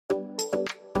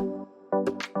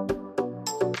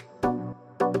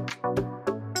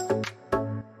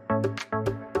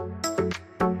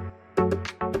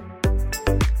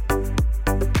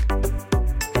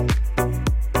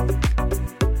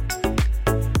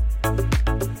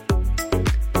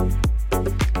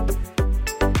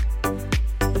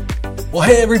Well,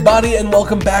 hey everybody, and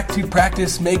welcome back to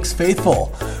Practice Makes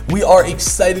Faithful. We are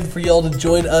excited for y'all to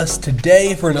join us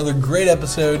today for another great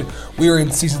episode. We are in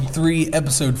Season 3,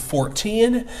 Episode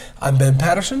 14. I'm Ben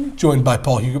Patterson, joined by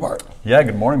Paul Hugobart. Yeah,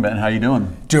 good morning, Ben. How you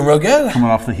doing? Doing real good. Coming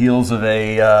off the heels of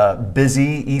a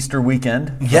busy Easter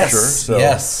weekend, Yes, for sure. So.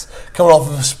 yes. Coming off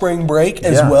of a spring break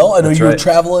as well. I know you were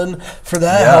traveling for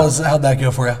that. Yeah. How'd that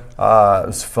go for you? It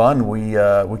was fun. We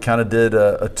kind of did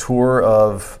a tour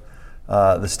of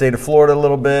the state of Florida a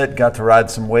little bit, got to ride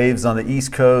some waves on the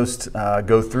East Coast,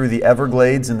 go through the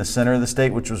Everglades in the center of the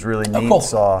state, which was really neat. Cool.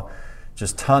 Saw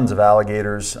just tons of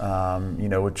alligators,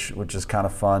 which is kind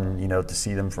of fun, to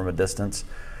see them from a distance.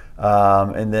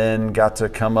 And then got to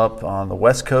come up on the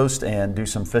West Coast and do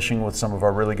some fishing with some of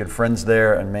our really good friends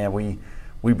there. And man, we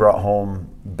brought home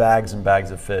bags and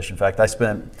bags of fish. In fact, I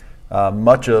spent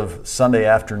much of Sunday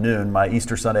afternoon, my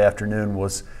Easter Sunday afternoon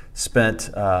was spent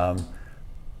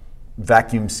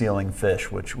vacuum sealing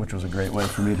fish, which was a great way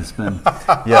for me to spend.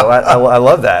 I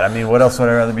love that. I mean, what else would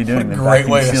I rather be doing than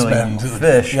vacuum sealing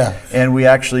fish? Yeah. And we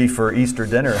actually for Easter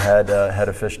dinner had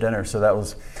a fish dinner, so that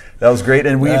was great.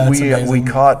 And we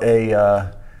caught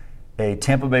a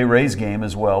Tampa Bay Rays game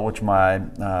as well, which my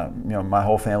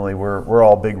whole family we're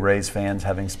all big Rays fans,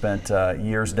 having spent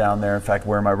years down there. In fact,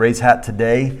 wearing my Rays hat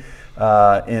today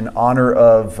in honor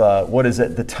of what is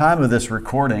at the time of this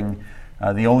recording.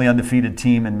 The only undefeated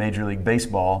team in Major League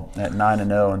Baseball at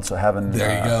 9-0, and so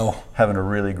having a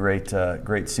really great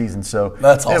season. So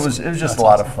that's awesome. It was just a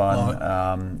lot of fun.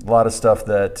 A lot of stuff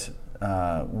that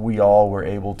we all were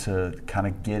able to kind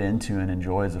of get into and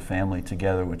enjoy as a family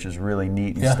together, which is really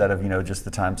neat. Instead of just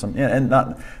the time and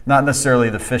not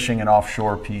necessarily the fishing and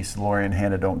offshore piece. Lori and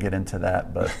Hannah don't get into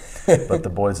that, but but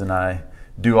the boys and I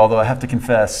do. Although I have to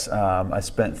confess, I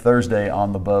spent Thursday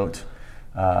on the boat.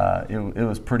 It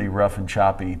was pretty rough and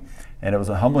choppy, and it was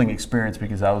a humbling experience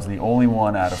because I was the only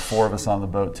one out of 4 of us on the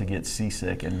boat to get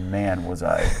seasick, and man, was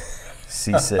I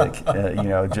seasick. But it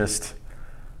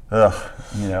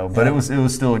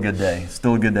was still a good day.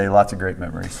 Lots of great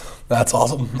memories. That's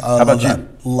awesome. How about you?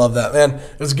 Love that, man.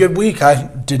 It was a good week. I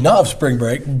did not have spring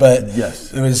break, but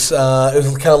yes, it was a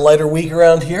kind of lighter week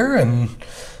around here, and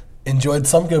enjoyed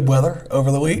some good weather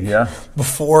over the week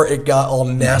before it got all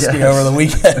nasty over the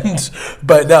weekend.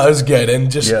 But no, it was good. And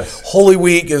just Holy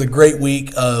Week is a great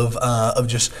week of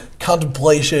just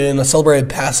contemplation. I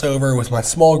celebrated Passover with my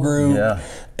small group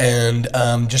and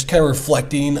just kind of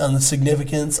reflecting on the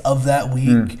significance of that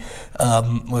week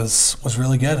was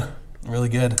really good. Really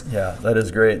good. Yeah, that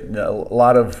is great.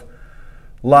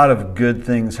 A lot of good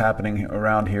things happening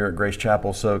around here at Grace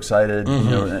Chapel. So excited,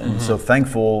 and so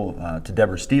thankful to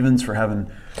Deborah Stevens for having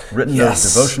written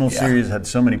those devotional series. Had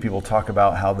so many people talk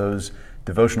about how those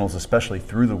devotionals, especially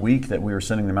through the week that we were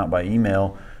sending them out by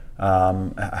email,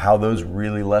 how those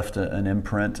really left an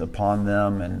imprint upon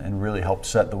them and really helped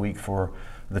set the week for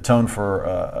the tone for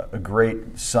a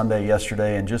great Sunday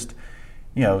yesterday, and just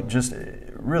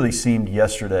really seemed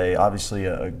yesterday, obviously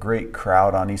a great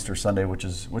crowd on Easter Sunday, which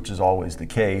is always the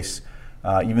case,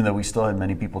 even though we still had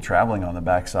many people traveling on the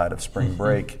backside of spring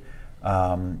break.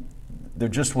 There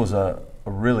just was a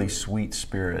really sweet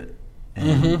spirit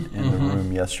in the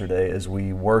room yesterday as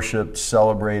we worshiped,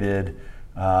 celebrated,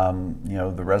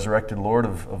 the resurrected Lord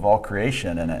of all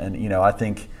creation, and I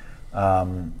think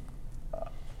a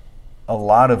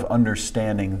lot of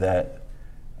understanding that.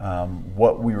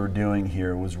 What we were doing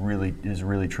here is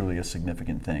really truly a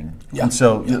significant thing. Yeah. And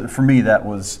so for me, that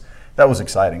was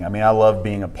exciting. I mean, I love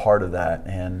being a part of that,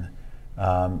 and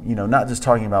not just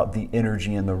talking about the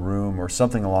energy in the room or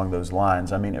something along those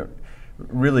lines. I mean,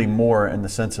 really more in the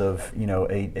sense of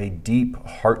a deep,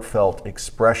 heartfelt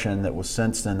expression that was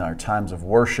sensed in our times of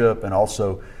worship, and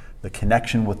also the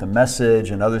connection with the message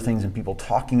and other things, and people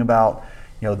talking about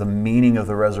the meaning of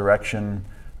the resurrection.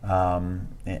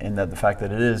 And that the fact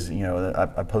that it is,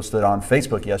 I posted on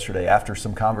Facebook yesterday after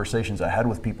some conversations I had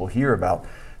with people here about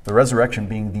the resurrection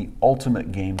being the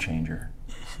ultimate game changer.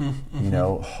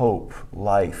 Hope,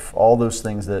 life, all those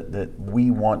things that we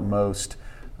want most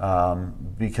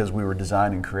because we were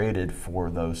designed and created for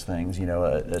those things.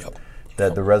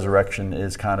 That the resurrection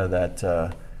is kind of that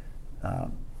the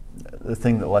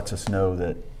thing that lets us know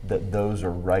that those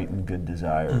are right and good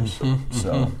desires.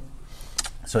 So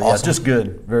yeah, awesome. Just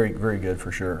good, very, very good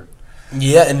for sure.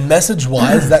 Yeah, and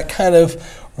message-wise, that kind of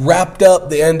wrapped up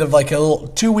the end of like a little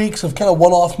 2 weeks of kind of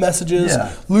one-off messages,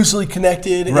 loosely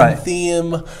connected in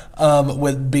theme,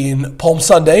 with being Palm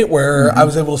Sunday, where I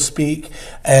was able to speak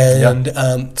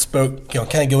and spoke,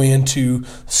 kind of going into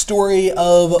story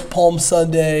of Palm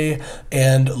Sunday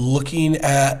and looking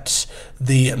at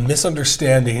the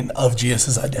misunderstanding of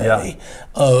Jesus' identity,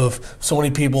 of so many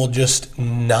people just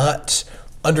not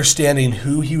understanding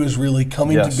who he was really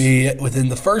coming to be within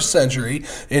the first century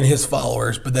in his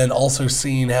followers, but then also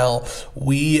seeing how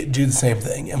we do the same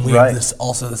thing, and we have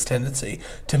this tendency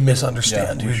to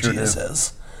misunderstand who Jesus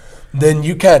is. Then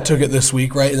you kind of took it this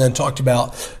week, right, and then talked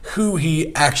about who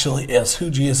he actually is, who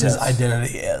Jesus'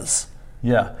 identity is.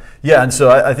 Yeah, and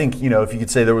so I think, if you could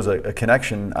say there was a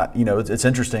connection, it's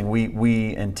interesting.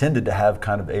 We intended to have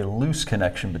kind of a loose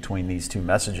connection between these two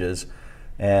messages.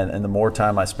 And the more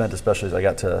time I spent, especially as I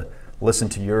got to listen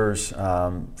to yours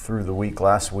through the week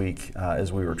last week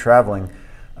as we were traveling,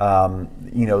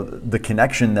 the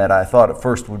connection that I thought at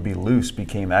first would be loose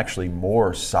became actually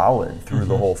more solid through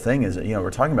the whole thing. Is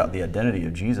we're talking about the identity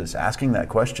of Jesus, asking that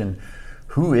question,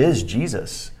 who is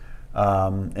Jesus?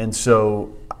 And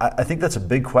so I think that's a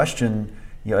big question.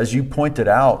 As you pointed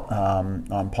out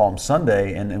on Palm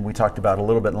Sunday, and we talked about a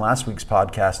little bit in last week's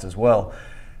podcast as well,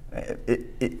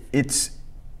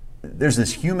 there's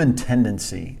this human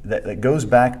tendency that goes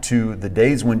back to the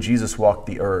days when Jesus walked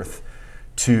the earth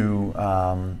to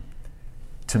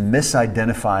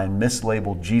misidentify and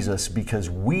mislabel Jesus because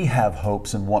we have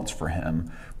hopes and wants for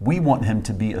him. We want him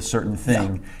to be a certain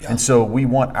thing. And so we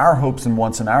want our hopes and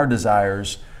wants and our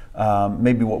desires,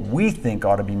 maybe what we think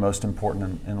ought to be most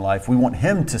important in life. We want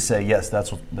him to say, yes,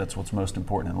 that's what's most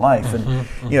important in life. And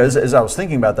as I was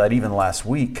thinking about that even last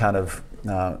week, kind of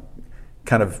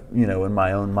in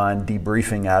my own mind,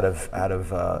 debriefing out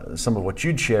of some of what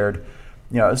you'd shared,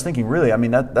 I was thinking, really, I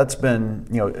mean, that's been,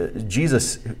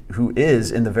 Jesus, who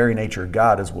is in the very nature of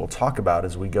God, as we'll talk about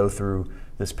as we go through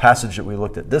this passage that we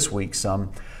looked at this week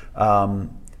some.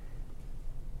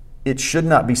 It should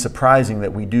not be surprising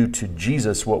that we do to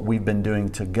Jesus what we've been doing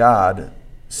to God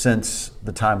since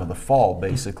the time of the fall,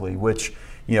 basically, which,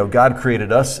 God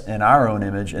created us in our own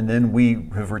image, and then we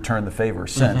have returned the favor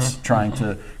since, trying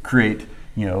to create,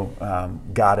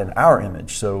 God in our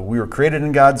image. So we were created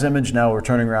in God's image. Now we're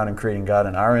turning around and creating God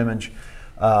in our image,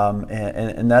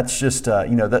 and that's just,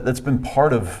 that's been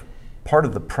part of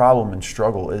the problem and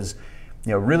struggle. Is,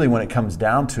 really when it comes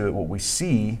down to it, what we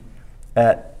see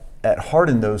at heart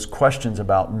in those questions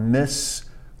about mislabeling,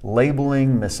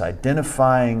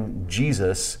 misidentifying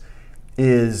Jesus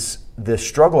is this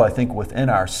struggle, I think, within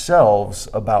ourselves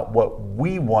about what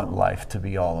we want life to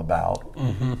be all about,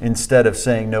 instead of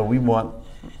saying, no, we want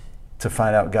to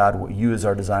find out, God, what you as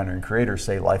our designer and creator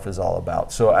say life is all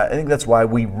about. So I think that's why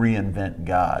we reinvent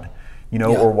God,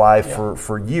 or why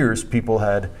for years people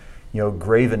had,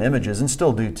 graven images, and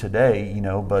still do today,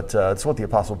 but it's what the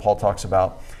Apostle Paul talks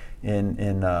about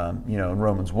in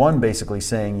Romans 1, basically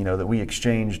saying, that we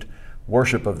exchanged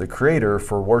worship of the Creator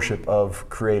for worship of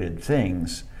created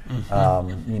things.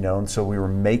 And so we were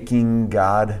making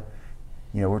God,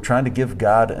 we're trying to give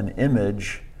God an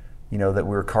image, that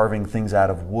we're carving things out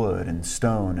of wood and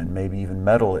stone and maybe even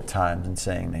metal at times and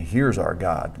saying, here's our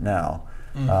God now.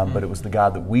 But it was the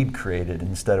God that we'd created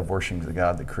instead of worshiping the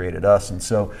God that created us. And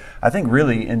so I think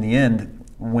really in the end,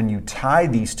 when you tie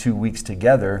these 2 weeks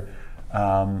together,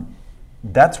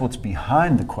 that's what's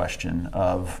behind the question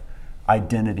of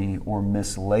identity or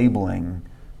mislabeling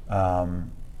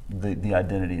the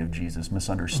identity of Jesus,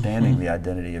 misunderstanding the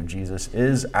identity of Jesus,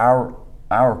 is our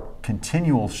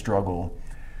continual struggle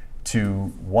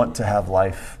to want to have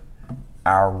life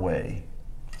our way.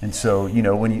 And so,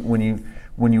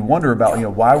 when you wonder about,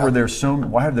 why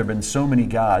have there been so many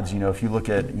gods? If you look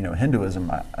at,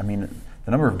 Hinduism, I mean,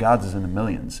 the number of gods is in the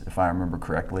millions, if I remember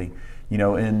correctly.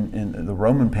 In the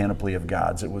Roman panoply of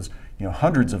gods, it was,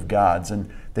 hundreds of gods, and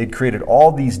they'd created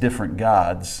all these different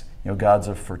gods, gods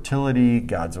of fertility,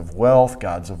 gods of wealth,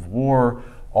 gods of war,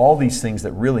 all these things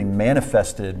that really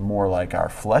manifested more like our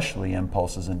fleshly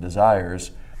impulses and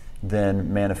desires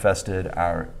than manifested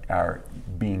our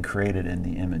being created in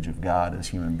the image of God as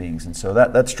human beings. And so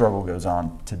that struggle goes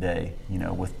on today,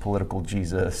 with political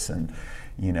Jesus and,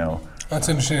 that's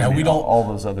interesting how we don't all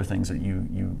those other things that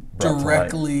you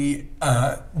directly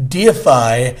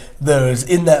deify those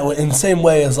in the same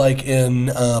way as like in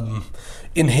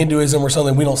Hinduism or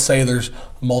something. We don't say there's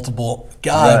multiple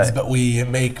gods, but we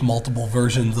make multiple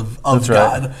versions of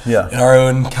God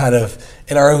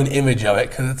in our own image of it,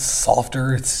 because it's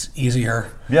softer, it's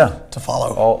easier to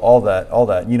follow. All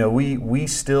that. We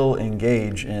still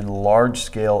engage in large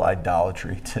scale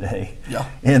idolatry today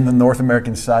in the North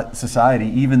American society,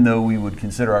 even though we would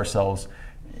consider ourselves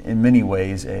in many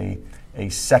ways a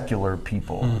secular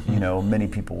people. Many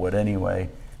people would anyway.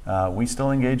 We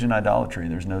still engage in idolatry.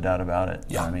 There's no doubt about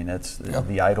it. I mean,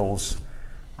 the idols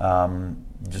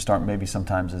just aren't maybe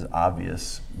sometimes as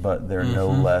obvious, but they're no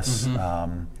less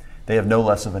they have no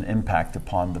less of an impact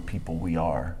upon the people we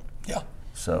are. Yeah.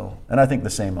 So, and I think the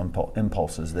same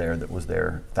impulse is there that was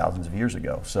there thousands of years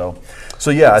ago. So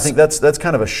yeah, I think that's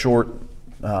kind of a short,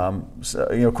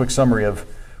 quick summary of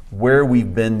where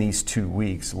we've been these 2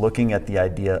 weeks, looking at the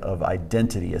idea of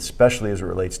identity, especially as it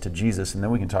relates to Jesus, and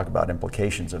then we can talk about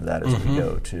implications of that as we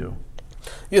go too.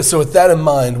 Yeah. So with that in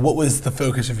mind, what was the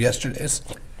focus of yesterday's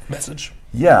message?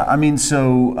 Yeah, I mean,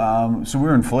 so we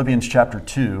were in Philippians chapter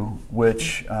 2,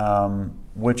 which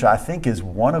I think is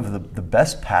one of the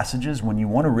best passages when you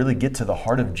want to really get to the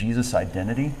heart of Jesus'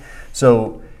 identity.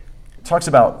 So it talks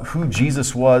about who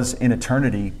Jesus was in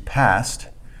eternity past,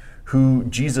 who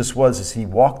Jesus was as he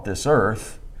walked this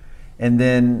earth, and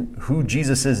then who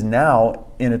Jesus is now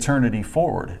in eternity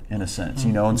forward, in a sense,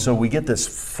 And so we get this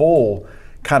full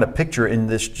kind of picture in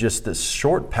this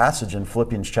short passage in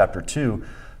Philippians chapter 2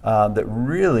 that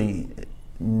really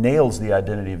nails the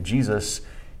identity of Jesus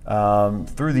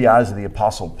through the eyes of the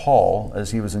Apostle Paul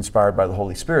as he was inspired by the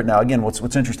Holy Spirit. Now, again,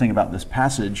 what's interesting about this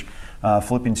passage,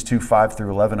 Philippians 2, 5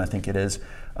 through 11, I think it is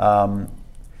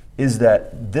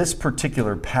that this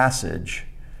particular passage,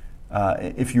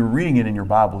 if you're reading it in your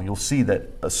Bible, you'll see that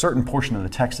a certain portion of the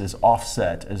text is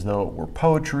offset as though it were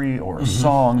poetry or a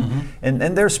song. And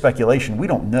there's speculation. We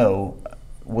don't know,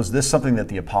 was this something that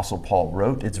the Apostle Paul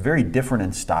wrote? It's very different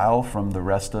in style from the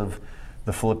rest of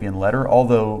the Philippian letter,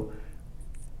 although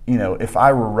if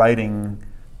I were writing,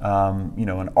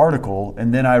 an article,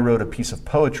 and then I wrote a piece of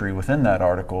poetry within that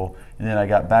article, and then I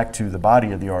got back to the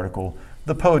body of the article,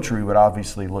 the poetry would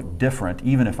obviously look different,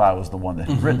 even if I was the one that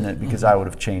had written it, because I would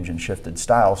have changed and shifted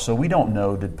style. So we don't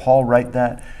know, did Paul write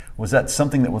that? Was that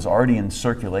something that was already in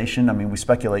circulation? I mean, we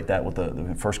speculate that with the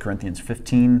 1 Corinthians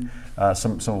 15,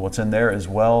 some of what's in there as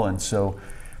well. And so,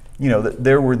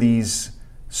 there were these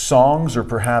songs, or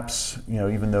perhaps,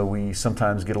 even though we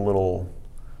sometimes get a little,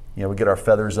 we get our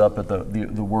feathers up at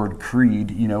the word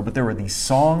creed, but there were these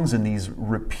songs and these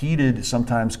repeated,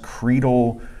 sometimes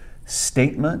creedal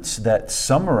statements that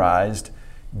summarized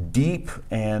deep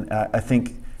and I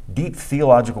think deep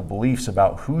theological beliefs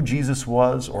about who Jesus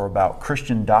was or about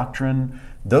Christian doctrine.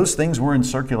 Those things were in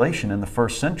circulation in the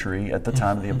first century at the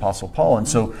time of the Apostle Paul. And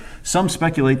so some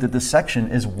speculate that this section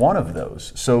is one of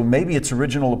those. So maybe it's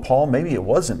original to Paul, maybe it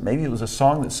wasn't. Maybe it was a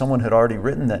song that someone had already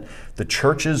written that the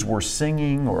churches were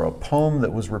singing, or a poem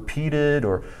that was repeated,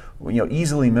 or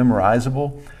easily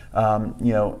memorizable.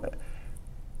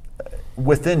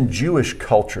 Within Jewish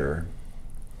culture,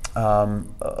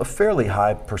 a fairly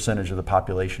high percentage of the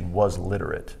population was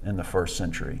literate in the first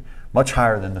century, much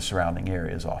higher than the surrounding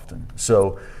areas often.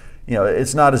 So,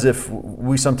 it's not as if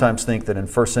we sometimes think that in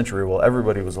first century, well,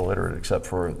 everybody was illiterate except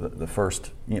for the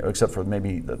first, except for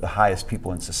maybe the highest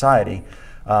people in society.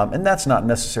 And that's not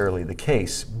necessarily the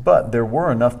case, but there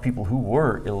were enough people who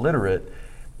were illiterate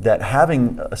that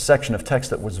having a section of text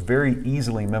that was very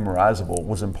easily memorizable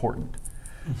was important.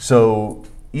 So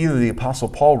either the Apostle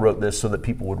Paul wrote this so that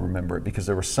people would remember it because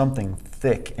there was something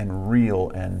thick and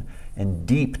real and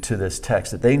deep to this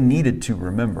text that they needed to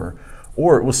remember,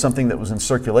 or it was something that was in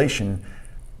circulation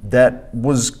that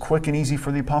was quick and easy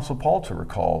for the Apostle Paul to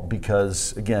recall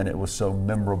because, again, it was so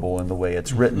memorable in the way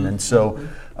it's written. And so,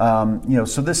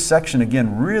 so this section,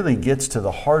 again, really gets to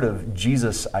the heart of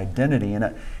Jesus' identity.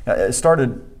 And it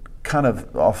started kind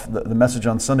of off the message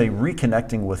on Sunday,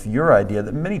 reconnecting with your idea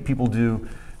that many people do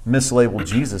mislabel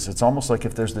Jesus. It's almost like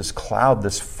if there's this cloud,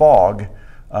 this fog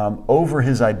over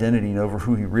his identity and over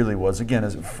who he really was, again,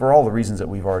 for all the reasons that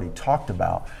we've already talked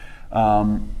about.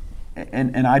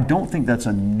 And I don't think that's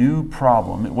a new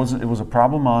problem. It was a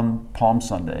problem on Palm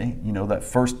Sunday, that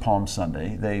first Palm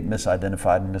Sunday. They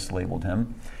misidentified and mislabeled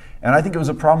him. And I think it was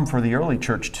a problem for the early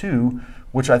church too,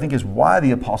 which I think is why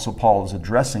the Apostle Paul is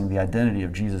addressing the identity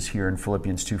of Jesus here in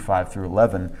Philippians 2, 5 through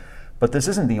 11. But this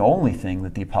isn't the only thing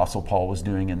that the Apostle Paul was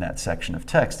doing in that section of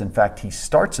text. In fact, he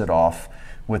starts it off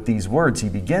with these words. He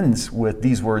begins with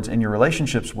these words, in your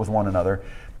relationships with one another,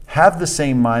 have the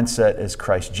same mindset as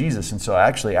Christ Jesus. And so I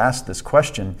actually asked this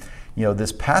question,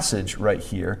 this passage right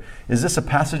here, is this a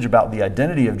passage about the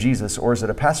identity of Jesus, or is it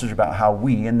a passage about how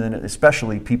we, and then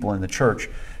especially people in the church,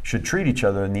 should treat each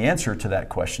other? And the answer to that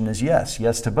question is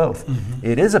yes to both.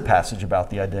 It is a passage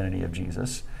about the identity of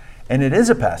Jesus, and it is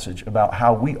a passage about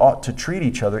how we ought to treat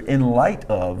each other in light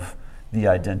of the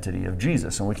identity of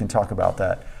Jesus. And we can talk about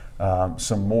that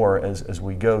some more as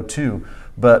we go too.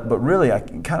 But really,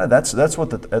 that's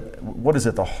what is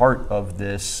at the heart of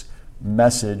this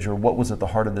message, or what was at the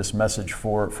heart of this message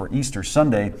for Easter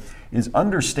Sunday, is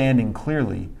understanding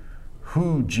clearly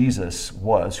who Jesus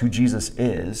was, who Jesus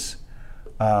is,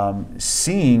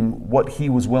 seeing what he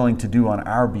was willing to do on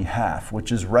our behalf,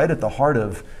 which is right at the heart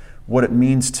of what it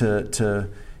means to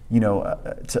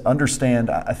understand,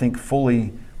 I think,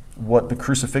 fully what the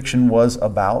crucifixion was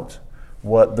about,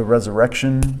 what the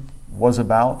resurrection was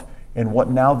about, and what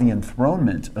now the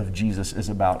enthronement of Jesus is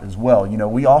about as well.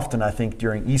 We often, I think,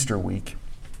 during Easter week,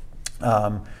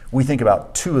 we think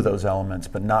about two of those elements,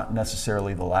 but not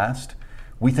necessarily the last.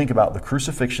 We think about the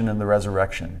crucifixion and the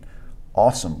resurrection.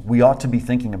 Awesome. We ought to be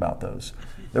thinking about those.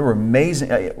 They were amazing.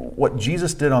 What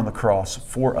Jesus did on the cross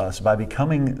for us by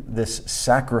becoming this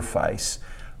sacrifice,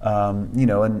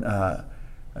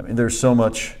 there's so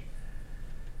much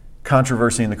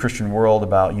controversy in the Christian world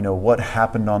about, what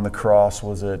happened on the cross.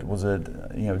 Was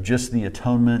it just the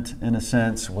atonement in a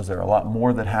sense? Was there a lot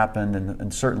more that happened?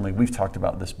 And certainly we've talked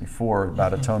about this before,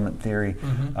 about atonement theory.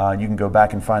 You can go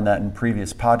back and find that in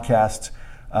previous podcasts.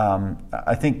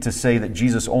 I think to say that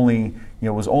Jesus only,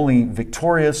 was only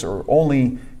victorious, or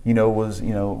only,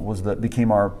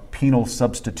 became our penal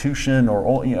substitution,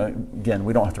 or, again,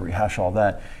 we don't have to rehash all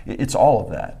that. It's all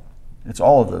of that. It's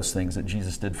all of those things that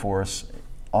Jesus did for us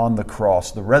on the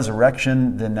cross. The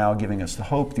resurrection, then now giving us the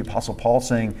hope. The Apostle Paul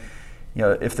saying,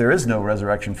 if there is no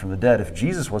resurrection from the dead, if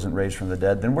Jesus wasn't raised from the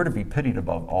dead, then we're to be pitied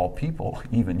above all people,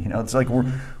 even. It's like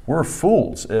we're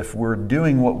fools if we're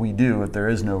doing what we do if there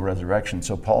is no resurrection.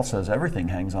 So Paul says everything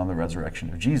hangs on the resurrection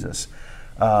of Jesus.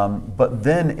 But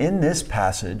then in this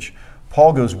passage,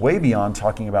 Paul goes way beyond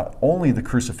talking about only the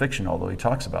crucifixion, although he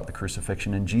talks about the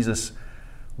crucifixion, and Jesus'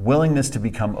 willingness to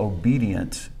become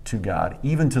obedient to God,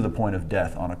 even to the point of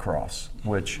death on a cross,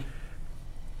 which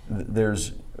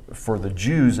there's, for the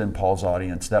Jews in Paul's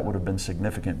audience, that would have been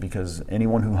significant, because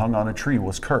anyone who hung on a tree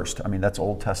was cursed. I mean, that's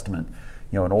Old Testament,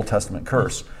 an Old Testament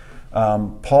curse.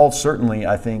 Paul certainly,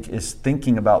 I think, is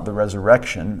thinking about the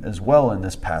resurrection as well in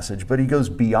this passage, but he goes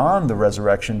beyond the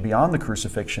resurrection, beyond the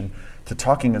crucifixion, to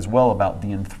talking as well about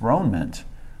the enthronement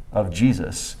of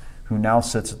Jesus, who now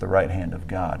sits at the right hand of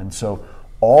God. And so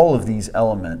all of these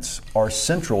elements are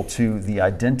central to the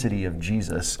identity of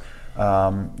Jesus.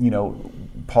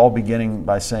 Paul beginning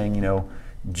by saying,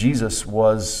 Jesus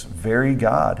was very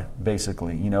God,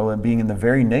 basically, and being in the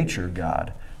very nature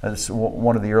God. As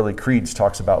one of the early creeds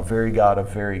talks about very God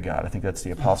of very God. I think that's the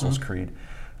Apostles' Creed.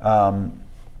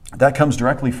 That comes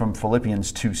directly from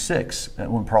Philippians 2:6,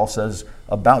 when Paul says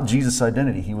about Jesus'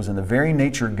 identity. He was in the very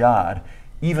nature God,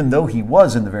 even though he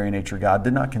was in the very nature God,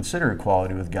 did not consider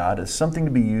equality with God as something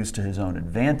to be used to his own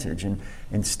advantage, and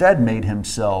instead made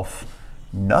himself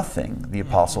nothing, the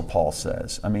Apostle Paul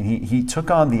says. I mean, he took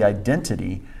on the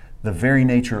identity, the very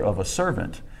nature of a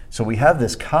servant. So we have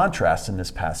this contrast in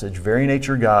this passage, very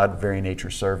nature God, very nature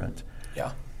servant.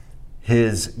 Yeah.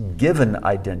 His given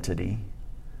identity,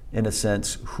 in a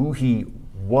sense, who he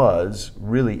was,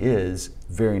 really is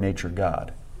very nature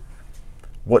God.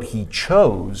 What he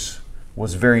chose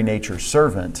was very nature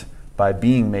servant by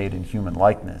being made in human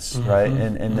likeness, right?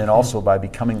 And then also by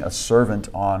becoming a servant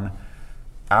on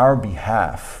our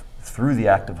behalf through the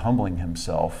act of humbling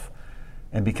himself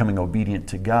and becoming obedient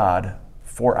to God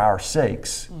for our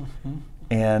sakes,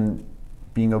 and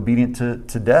being obedient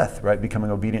to death, right? Becoming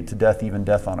obedient to death, even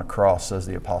death on a cross, says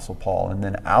the Apostle Paul. And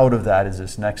then out of that is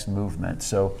this next movement.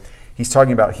 So he's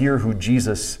talking about here who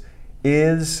Jesus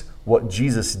is, what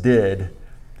Jesus did,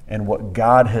 and what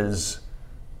God has,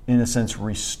 in a sense,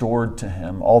 restored to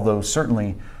him. Although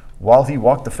certainly, while he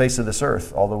walked the face of this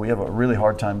earth, although we have a really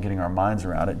hard time getting our minds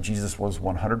around it, Jesus was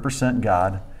 100%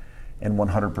 God and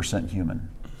 100% human.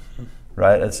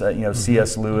 Right? It's,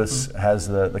 C.S. Lewis has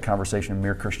the conversation in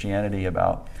Mere Christianity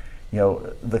about,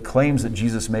 the claims that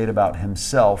Jesus made about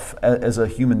himself as a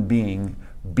human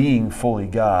being fully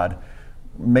God,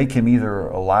 make him either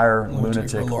a liar,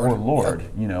 lunatic, or Lord.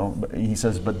 Yeah. He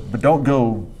says, but don't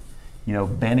go,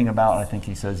 banning about, I think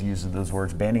he says, uses those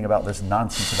words, banning about this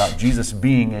nonsense about Jesus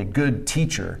being a good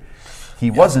teacher.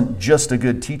 He wasn't just a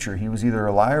good teacher. He was either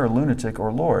a liar, a lunatic,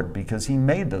 or Lord, because he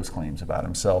made those claims about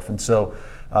himself. And so,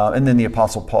 and then the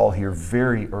Apostle Paul here,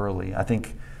 very early, I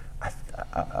think,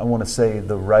 I want to say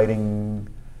the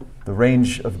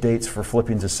range of dates for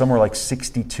Philippians is somewhere like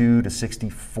 62 to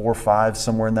 64, 5,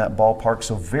 somewhere in that ballpark.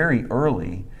 So very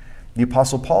early, the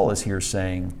Apostle Paul is here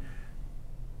saying,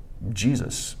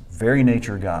 Jesus, very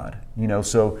nature God.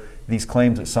 So these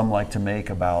claims that some like to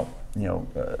make about,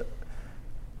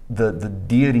 the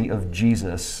deity of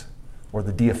Jesus, or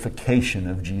the deification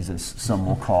of Jesus, some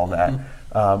will call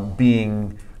that,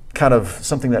 being kind of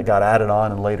something that got added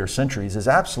on in later centuries, is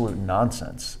absolute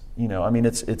nonsense.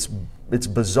 It's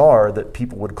bizarre that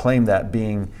people would claim that,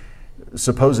 being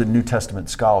supposed New Testament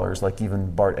scholars, like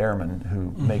even Bart Ehrman,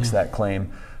 who makes that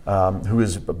claim, who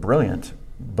is brilliant,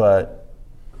 but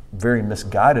very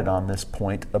misguided on this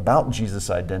point about Jesus'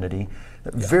 identity.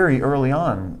 Very early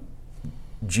on,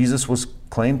 Jesus was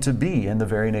claimed to be in the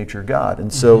very nature God.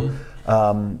 And so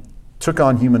took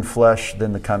on human flesh,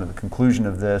 then the kind of the conclusion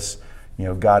of this,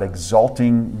 God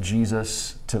exalting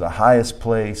Jesus to the highest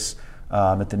place.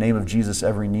 At the name of Jesus,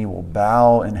 every knee will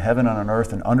bow in heaven and on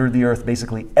earth and under the earth.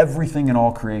 Basically, everything in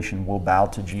all creation will bow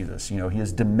to Jesus. He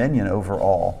has dominion over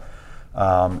all.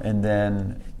 And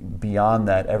then beyond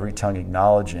that, every tongue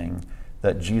acknowledging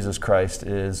that Jesus Christ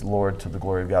is Lord to the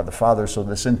glory of God the Father. So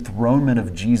this enthronement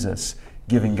of Jesus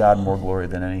giving God more glory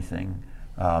than anything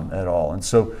at all. And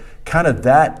so kind of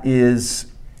that is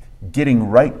getting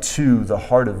right to the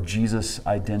heart of Jesus'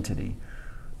 identity.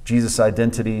 Jesus'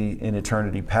 identity in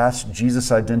eternity past,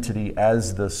 Jesus' identity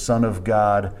as the Son of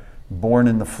God, born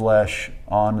in the flesh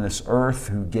on this earth,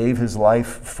 who gave his life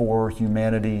for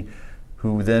humanity,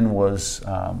 who then was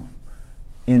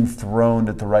enthroned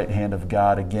at the right hand of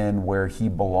God again, where he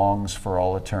belongs for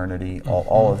all eternity.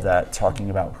 All of that talking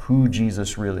about who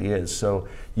Jesus really is. So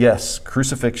yes,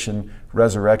 crucifixion,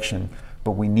 resurrection,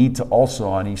 but we need to also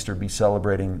on Easter be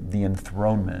celebrating the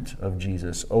enthronement of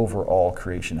Jesus over all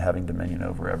creation, having dominion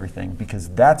over everything, because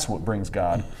that's what brings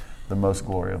God the most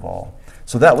glory of all.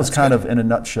 So that was kind of in a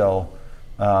nutshell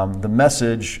the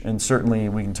message, and certainly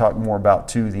we can talk more about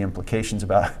too the implications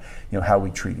about how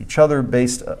we treat each other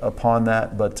based upon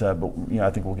that. But I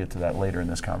think we'll get to that later in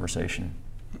this conversation.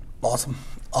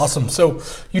 Awesome. So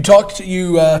you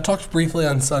talked briefly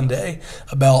on Sunday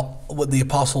about what the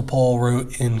Apostle Paul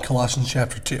wrote in Colossians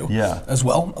chapter 2 as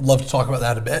well. I'd love to talk about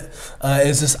that a bit.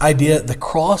 Is this idea, the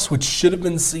cross, which should have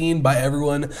been seen by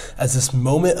everyone as this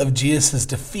moment of Jesus'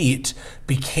 defeat,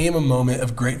 became a moment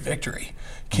of great victory.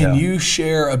 Can you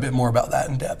share a bit more about that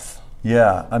in depth?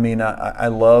 Yeah, I mean, I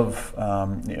love,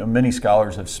 many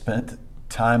scholars have spent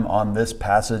time on this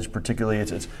passage, particularly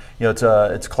it's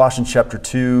Colossians chapter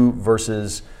 2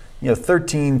 verses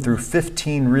 13 through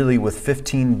 15, really, with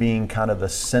 15 being kind of the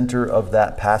center of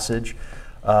that passage.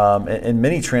 And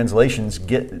many translations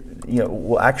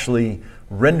will actually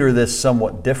render this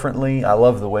somewhat differently. I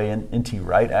love the way N.T.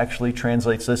 Wright actually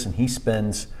translates this, and he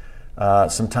spends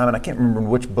some time, and I can't remember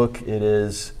which book it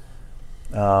is,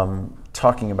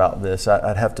 talking about this.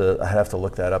 I'd have to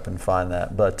look that up and find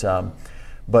that, but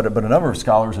a number of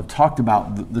scholars have talked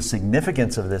about the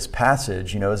significance of this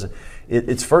passage.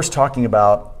 It's first talking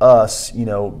about us,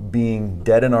 being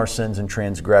dead in our sins and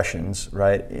transgressions,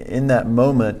 right? In that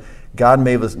moment, God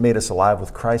made us alive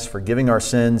with Christ, forgiving our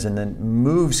sins, and then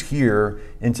moves here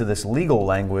into this legal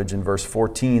language in verse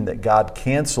 14 that God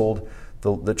canceled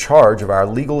the charge of our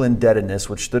legal indebtedness,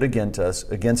 which stood against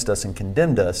us and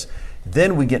condemned us.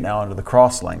 Then we get now into the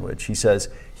cross language. He says,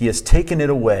 He has taken it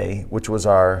away, which was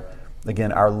our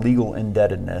legal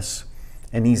indebtedness,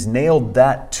 and He's nailed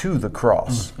that to the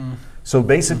cross. Mm-hmm. So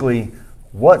basically,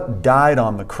 what died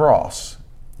on the cross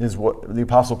is what the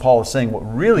Apostle Paul is saying. What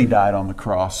really died on the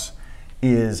cross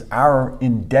is our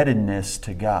indebtedness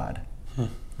to God.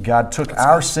 God took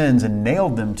our sins and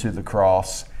nailed them to the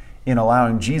cross in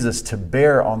allowing Jesus to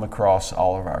bear on the cross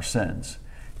all of our sins.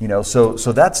 So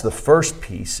that's the first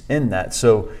piece in that.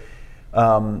 So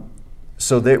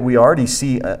that we already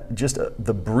see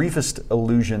the briefest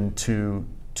allusion to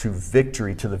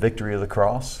victory, to the victory of the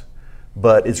cross,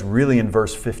 but it's really in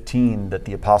verse 15 that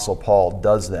the Apostle Paul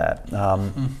does that.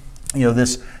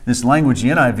 This language, the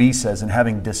NIV says, and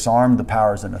having disarmed the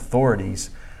powers and authorities,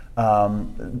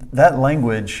 that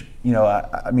language,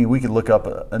 I mean, we could look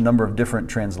up a number of different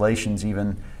translations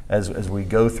even as we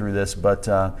go through this, but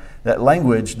that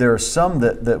language, there are some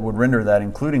that would render that,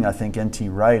 including, I think, N.T.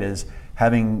 Wright, as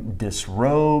having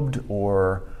disrobed,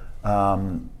 or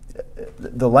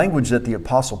the language that the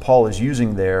Apostle Paul is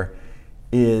using there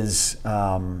is,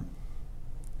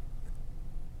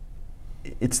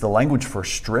 it's the language for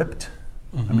stripped.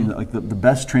 Mm-hmm. I mean, like the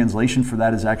best translation for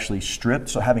that is actually stripped.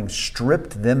 So having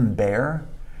stripped them bare.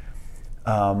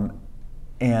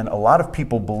 And a lot of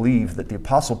people believe that the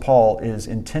Apostle Paul is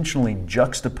intentionally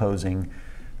juxtaposing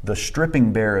the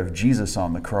stripping bare of Jesus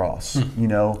on the cross.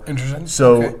 Interesting.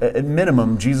 So at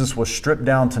minimum, Jesus was stripped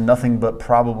down to nothing but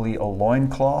probably a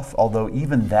loincloth, although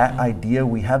even that idea,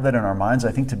 we have that in our minds,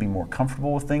 I think, to be more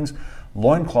comfortable with things.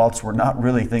 Loincloths were not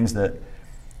really things that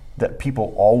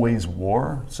people always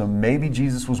wore. So maybe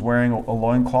Jesus was wearing a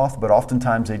loincloth, but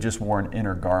oftentimes they just wore an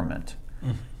inner garment.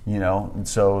 And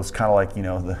so it's kind of like,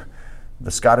 the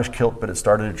Scottish kilt, but it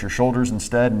started at your shoulders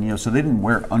instead. And, so they didn't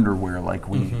wear underwear like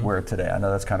we wear today. I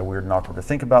know that's kind of weird and awkward to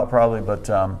think about probably, but,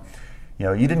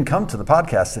 you didn't come to the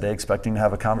podcast today expecting to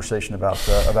have a conversation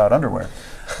about underwear.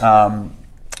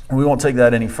 We won't take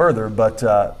that any further, but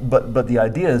the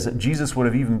idea is that Jesus would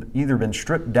have either been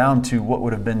stripped down to what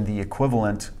would have been the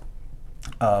equivalent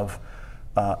of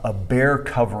a bare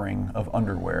covering of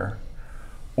underwear,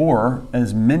 or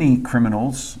as many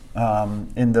criminals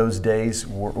in those days,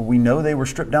 we know they were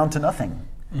stripped down to nothing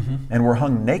and were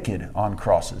hung naked on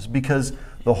crosses, because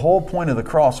the whole point of the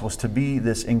cross was to be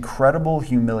this incredible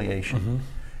humiliation.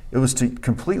 It was to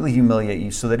completely humiliate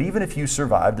you, so that even if you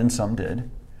survived, and some did,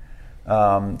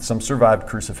 some survived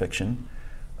crucifixion,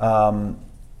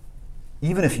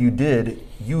 even if you did,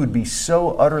 you would be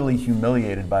so utterly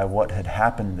humiliated by what had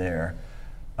happened there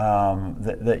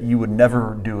that you would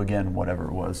never do again whatever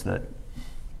it was that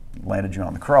landed you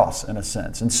on the cross, in a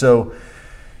sense. And so,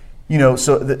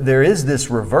 there is this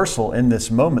reversal in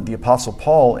this moment. The Apostle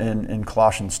Paul in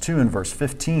Colossians 2 and verse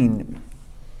 15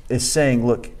 is saying,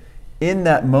 look, in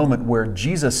that moment where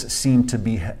Jesus seemed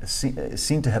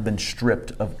to have been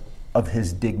stripped of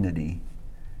his dignity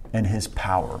and his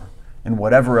power and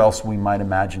whatever else we might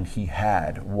imagine he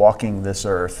had, walking this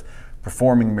earth,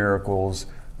 performing miracles,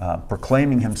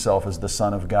 proclaiming himself as the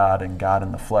Son of God and God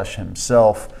in the flesh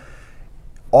himself,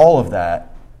 all of that,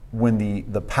 when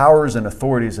the powers and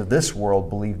authorities of this world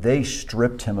believe they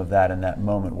stripped him of that in that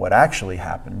moment, what actually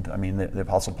happened, I mean, the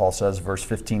Apostle Paul says, verse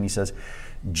 15, he says,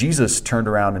 Jesus turned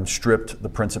around and stripped the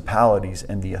principalities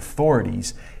and the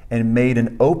authorities and made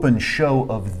an open show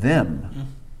of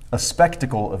them. A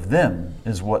spectacle of them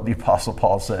is what the Apostle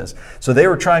Paul says. So they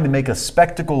were trying to make a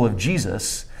spectacle of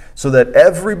Jesus so that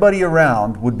everybody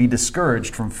around would be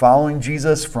discouraged from following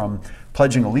Jesus, from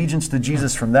pledging allegiance to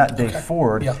Jesus from that day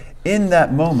forward. Yeah. In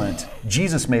that moment,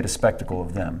 Jesus made a spectacle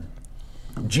of them.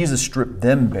 Jesus stripped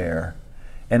them bare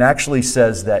and actually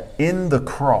says that in the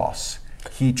cross,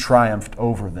 he triumphed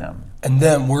over them. And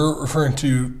then we're referring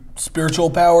to spiritual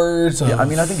powers? Yeah, I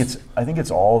mean, I think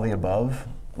it's all the above.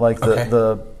 Like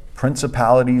the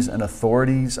principalities and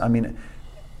authorities. I mean,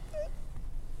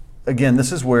 again,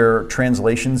 this is where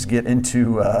translations get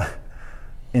into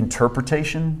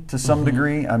interpretation to some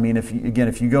degree. I mean, if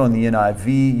you go in the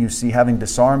NIV, you see, having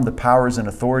disarmed the powers and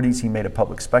authorities, he made a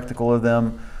public spectacle of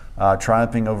them,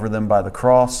 triumphing over them by the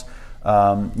cross.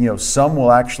 Some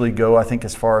will actually go, I think,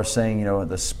 as far as saying,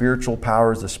 the spiritual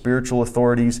powers, the spiritual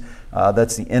authorities.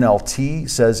 That's the NLT,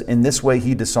 says, in this way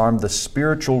he disarmed the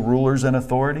spiritual rulers and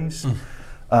authorities.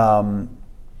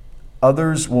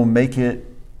 Others will make it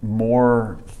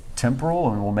more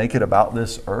temporal and will make it about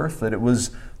this earth, that it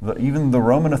was even the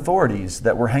Roman authorities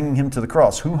that were hanging him to the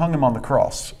cross. Who hung him on the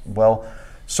cross? Well,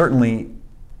 certainly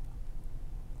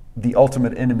the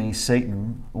ultimate enemy,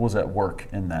 Satan, was at work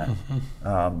in that.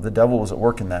 The devil was at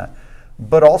work in that.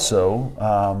 But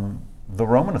also the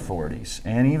Roman authorities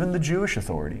and even the Jewish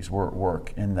authorities were at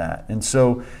work in that. And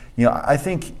so, I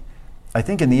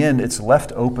think in the end it's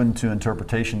left open to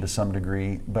interpretation to some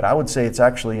degree, but I would say it's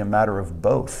actually a matter of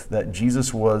both, that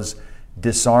Jesus was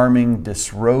disarming,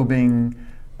 disrobing,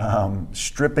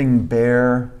 stripping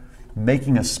bare,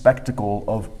 making a spectacle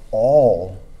of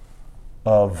all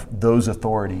of those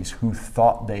authorities who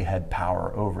thought they had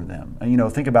power over them.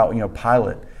 And think about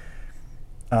Pilate,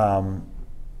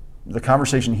 the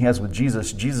conversation he has with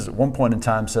Jesus. Jesus at one point in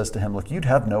time says to him, look, you'd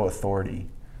have no authority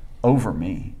over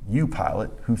me, you Pilate,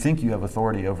 who think you have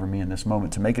authority over me in this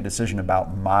moment to make a decision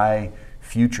about my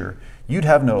future. You'd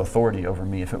have no authority over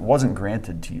me if it wasn't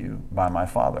granted to you by my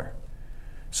Father.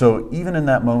 So even in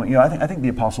that moment, I think the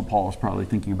Apostle Paul is probably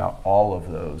thinking about all of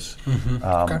those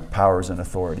powers and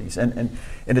authorities. And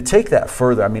to take that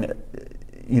further, I mean,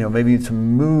 maybe to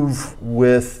move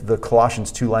with the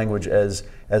Colossians 2 language as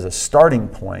a starting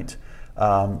point,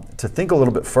 to think a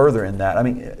little bit further in that. I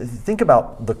mean, think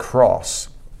about the cross.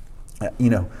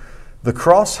 The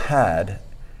cross had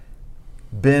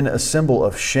been a symbol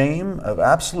of shame, of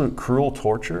absolute cruel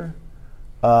torture,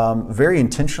 very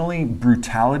intentionally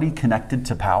brutality connected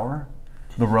to power,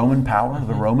 the Roman power,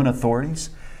 the Roman authorities.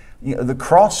 The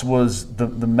cross was the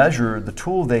measure, the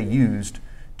tool they used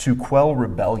to quell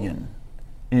rebellion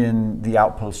in the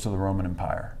outposts of the Roman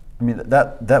Empire. I mean,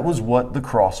 that was what the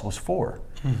cross was for.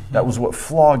 That was what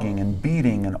flogging and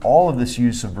beating and all of this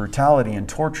use of brutality and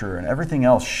torture and everything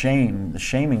else,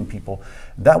 shaming people,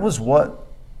 that was what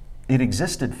it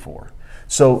existed for.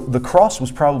 So the cross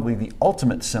was probably the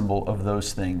ultimate symbol of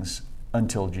those things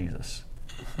until Jesus.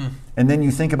 And then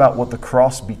you think about what the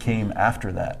cross became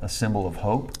after that, a symbol of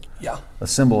hope, a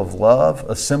symbol of love,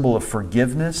 a symbol of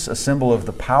forgiveness, a symbol of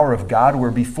the power of God,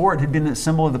 where before it had been a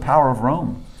symbol of the power of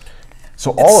Rome.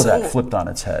 So all of that flipped on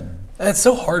its head. And it's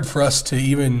so hard for us to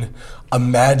even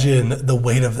imagine the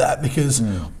weight of that, because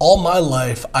all my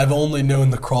life I've only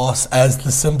known the cross as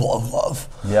the symbol of love,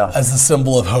 as the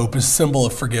symbol of hope, as a symbol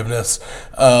of forgiveness.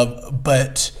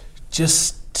 But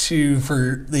just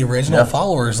for the original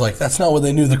followers, like, that's not what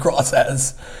they knew the cross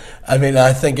as. I mean,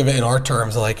 I think of it in our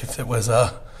terms, like if it was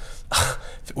a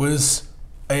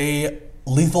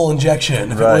lethal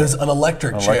injection, if it was an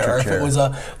electric chair, if it was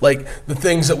like the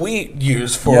things that we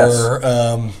use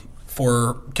for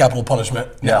capital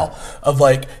punishment now, of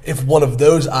like if one of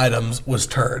those items was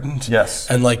turned,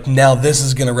 and like now this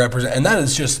is going to represent, and that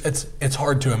is just it's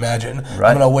hard to imagine. I'm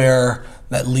going to wear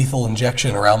that lethal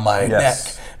injection around my neck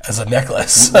as a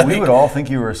necklace. We would all think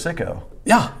you were a sicko.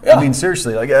 Yeah. I mean,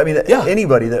 seriously, like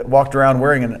anybody that walked around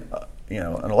wearing an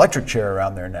electric chair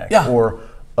around their neck, or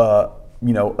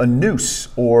a noose,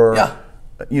 or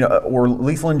or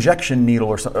lethal injection needle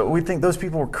or something, we think those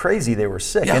people were crazy. They were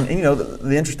sick. And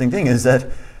the interesting thing is that,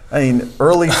 I mean,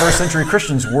 early first century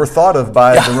Christians were thought of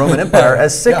by the Roman Empire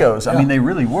as sickos. I mean, they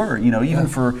really were. Even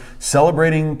for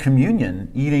celebrating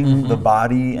communion, eating the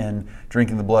body and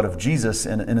drinking the blood of Jesus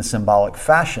in a symbolic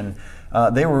fashion,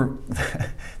 they were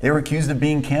accused of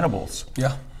being cannibals.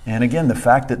 And again, the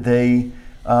fact that they,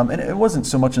 and it wasn't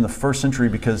so much in the first century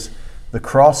because the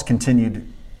cross continued.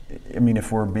 I mean,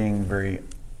 if we're being very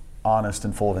honest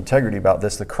and full of integrity about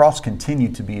this, the cross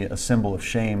continued to be a symbol of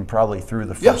shame probably through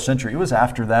the first century. It was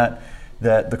after that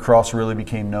the cross really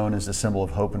became known as a symbol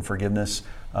of hope and forgiveness,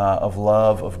 of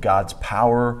love, of God's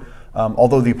power.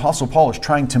 Although the Apostle Paul is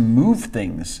trying to move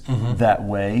things that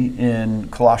way in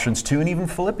Colossians 2 and even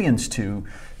Philippians 2,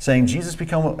 saying Jesus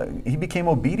became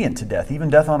obedient to death, even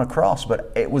death on a cross.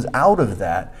 But it was out of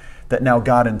that now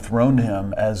God enthroned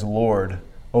him as Lord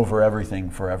over everything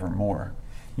forevermore.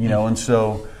 And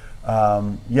so,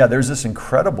 there's this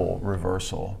incredible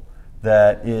reversal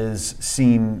that is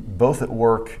seen both at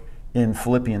work in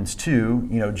Philippians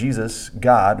 2, Jesus,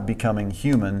 God, becoming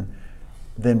human,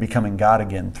 then becoming God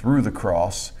again through the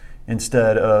cross,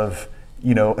 instead of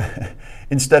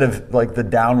like the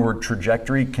downward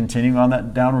trajectory, continuing on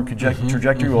that downward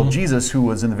trajectory. Well, Jesus, who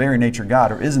was in the very nature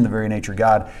God, or is in the very nature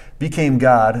God, became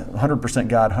God, 100%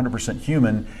 God, 100%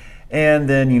 human. And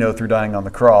then, through dying on the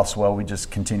cross, we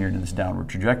just continued in this downward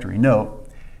trajectory. No,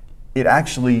 it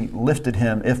actually lifted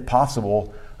him, if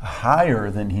possible,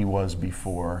 higher than he was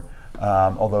before.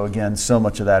 Although, again, so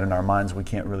much of that in our minds we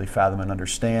can't really fathom and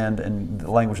understand. And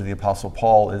the language of the Apostle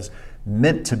Paul is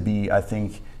meant to be, I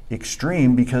think,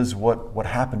 extreme, because what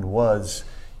happened was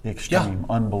extreme,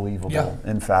 unbelievable,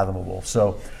 unfathomable.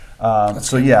 So,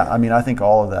 I mean, I think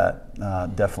all of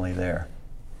that definitely there.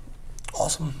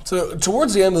 Awesome. So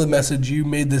towards the end of the message, you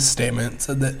made this statement,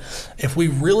 said that if we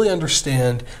really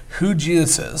understand who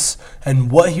Jesus is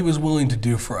and what he was willing to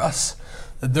do for us,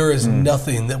 that there is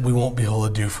nothing that we won't be able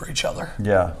to do for each other.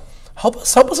 Yeah. Help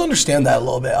us understand that a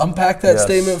little bit. Unpack that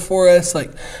statement for us.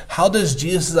 Like, how does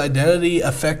Jesus' identity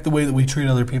affect the way that we treat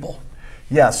other people?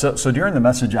 Yeah, so during the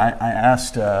message, I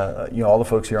asked all the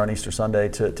folks here on Easter Sunday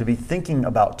to be thinking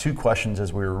about two questions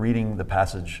as we were reading the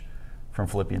passage from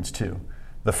Philippians 2.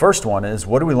 The first one is,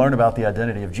 what do we learn about the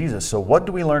identity of Jesus? So what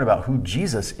do we learn about who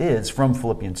Jesus is from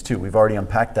Philippians 2? We've already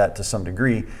unpacked that to some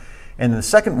degree. And the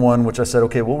second one, which I said,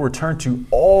 okay, we'll return to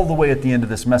all the way at the end of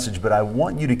this message, but I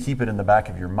want you to keep it in the back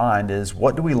of your mind, is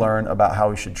what do we learn about how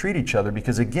we should treat each other?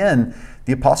 Because again,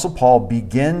 the Apostle Paul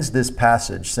begins this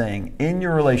passage saying, in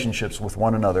your relationships with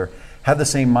one another, have the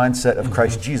same mindset of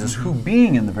Christ Jesus, who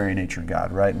being in the very nature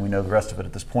God, right? And we know the rest of it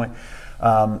at this point.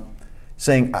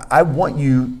 Saying, I want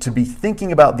you to be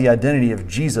thinking about the identity of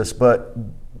Jesus, but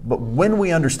when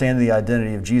we understand the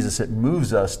identity of Jesus, it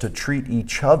moves us to treat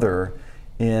each other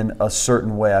in a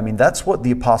certain way. I mean, that's what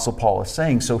the Apostle Paul is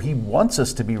saying. So he wants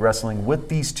us to be wrestling with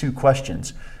these two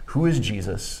questions. Who is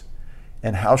Jesus,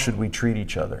 and how should we treat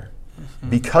each other?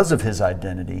 Because of his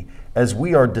identity, as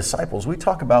we are disciples. We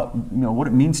talk about what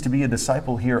it means to be a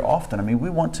disciple here often. I mean,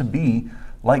 we want to be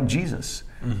like Jesus.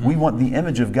 We want the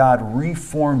image of God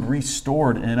reformed,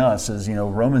 restored in us, as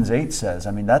Romans 8 says.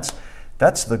 I mean, that's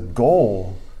the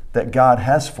goal that God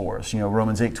has for us.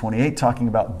 Romans 8:28 talking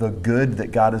about the good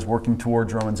that God is working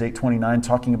towards. Romans 8:29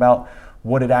 talking about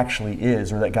what it actually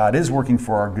is, or that God is working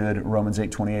for our good. Romans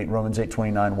 8:28, Romans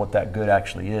 8:29, what that good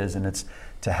actually is, and it's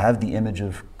to have the image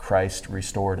of Christ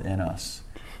restored in us,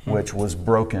 which was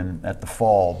broken at the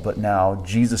fall, but now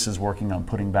Jesus is working on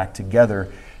putting back together,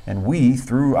 and we,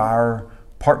 through our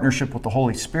partnership with the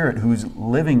Holy Spirit, who's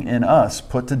living in us,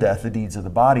 put to death the deeds of the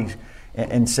body,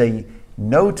 and say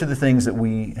no to the things that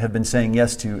we have been saying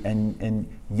yes to, and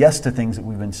yes to things that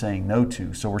we've been saying no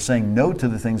to. So we're saying no to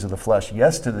the things of the flesh,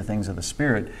 yes to the things of the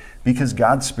Spirit, because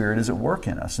God's Spirit is at work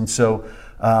in us. And so,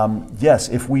 yes,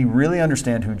 if we really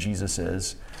understand who Jesus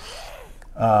is,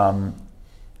 and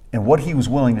what he was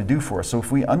willing to do for us, so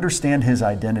if we understand his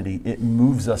identity, it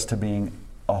moves us to being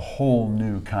a whole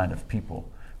new kind of people.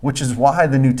 Which is why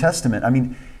the New Testament, I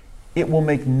mean, it will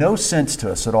make no sense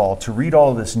to us at all to read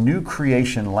all of this new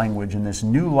creation language and this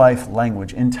new life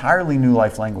language, entirely new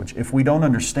life language, if we don't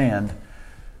understand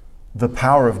the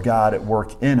power of God at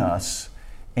work in us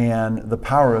and the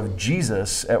power of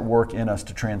Jesus at work in us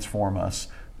to transform us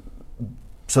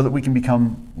so that we can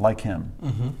become like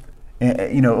him. And,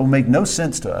 it will make no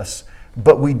sense to us,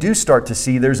 but we do start to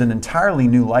see there's an entirely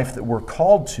new life that we're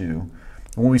called to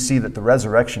when we see that the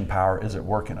resurrection power is at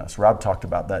work in us. Rob talked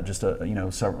about that just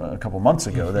a couple months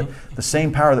ago, that the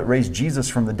same power that raised Jesus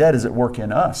from the dead is at work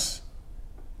in us.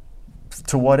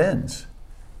 To what ends?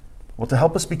 Well, to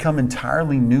help us become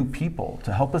entirely new people,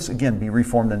 to help us, again, be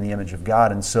reformed in the image of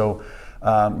God. And so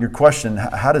your question,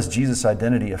 how does Jesus'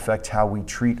 identity affect how we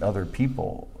treat other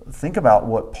people? Think about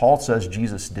what Paul says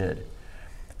Jesus did.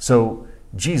 So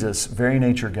Jesus, very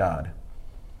nature God,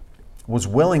 was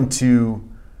willing to,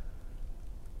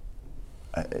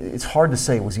 it's hard to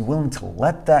say, was he willing to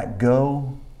let that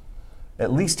go?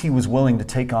 At least he was willing to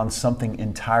take on something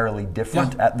entirely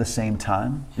different at the same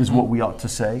time, is what we ought to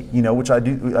say, which I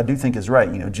do think is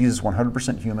right. Jesus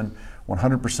 100% human,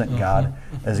 100% God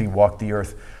as he walked the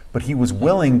earth. But he was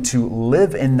willing to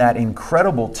live in that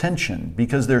incredible tension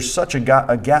because there's such a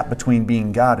gap between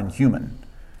being God and human,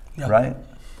 right?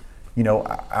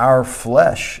 Our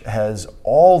flesh has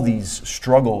all these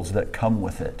struggles that come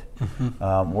with it.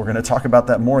 We're going to talk about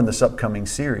that more in this upcoming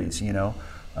series,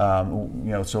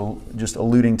 so just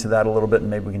alluding to that a little bit, and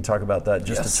maybe we can talk about that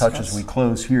just a touch as we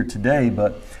close here today.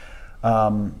 But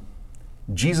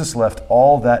Jesus left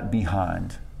all that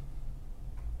behind.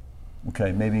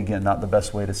 Okay, maybe again, not the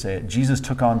best way to say it. Jesus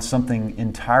took on something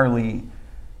entirely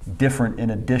different in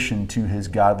addition to his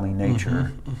godly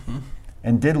nature.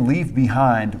 And did leave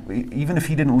behind, even if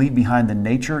he didn't leave behind the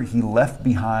nature, he left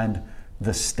behind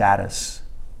the status.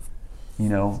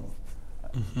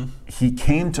 He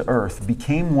came to earth,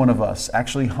 became one of us,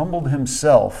 actually humbled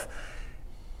himself,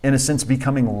 in a sense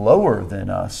becoming lower than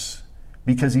us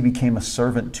because he became a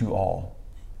servant to all.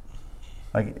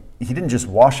 Like, he didn't just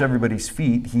wash everybody's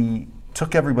feet, he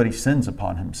took everybody's sins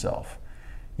upon himself.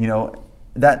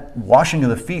 That washing of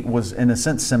the feet was in a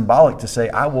sense symbolic to say,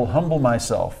 I will humble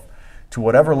myself to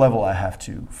whatever level I have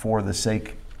to for the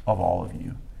sake of all of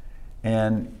you.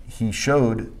 And he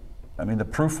showed, the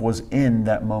proof was in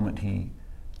that moment he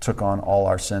took on all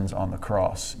our sins on the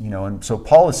cross. And so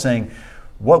Paul is saying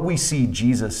what we see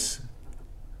Jesus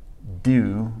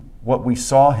do, what we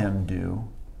saw him do,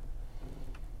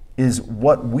 is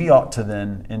what we ought to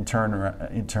then in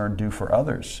turn do for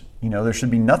others. There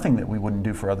should be nothing that we wouldn't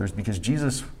do for others because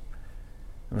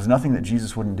there was nothing that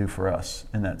Jesus wouldn't do for us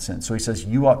in that sense. So he says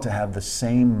you ought to have the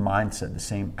same mindset, the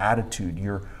same attitude,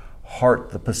 your heart,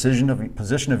 the position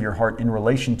of your heart in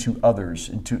relation to others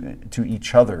and to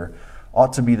each other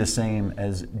ought to be the same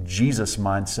as Jesus'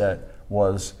 mindset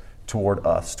was toward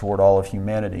us, toward all of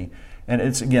humanity. And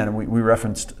it's, again, we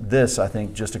referenced this, I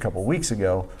think, just a couple weeks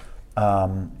ago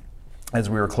as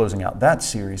we were closing out that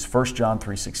series, 1 John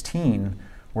 3:16,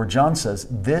 where John says,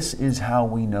 this is how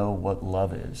we know what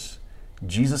love is.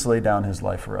 Jesus laid down his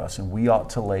life for us, and we ought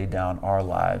to lay down our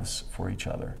lives for each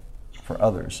other, for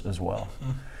others as well.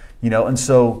 And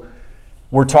so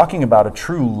we're talking about a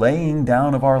true laying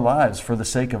down of our lives for the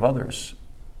sake of others.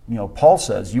 Paul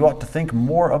says you ought to think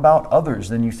more about others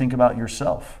than you think about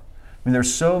yourself.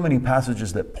 There's so many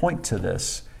passages that point to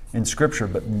this in Scripture,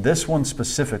 but in this one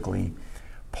specifically,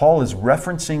 Paul is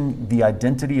referencing the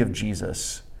identity of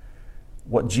Jesus,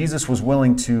 what Jesus was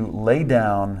willing to lay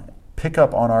down, pick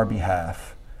up on our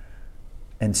behalf,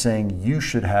 and saying you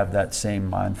should have that same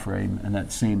mind frame and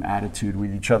that same attitude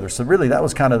with each other. So really that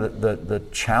was kind of the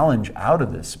challenge out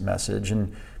of this message,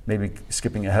 and maybe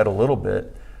skipping ahead a little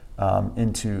bit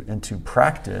into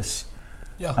practice.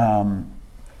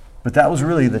 But that was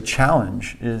really the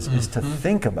challenge is to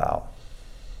think about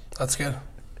that's good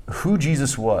who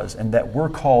Jesus was, and that we're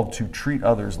called to treat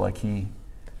others like he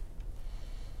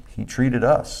treated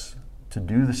us, to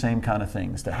do the same kind of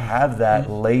things, to have that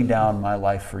lay down my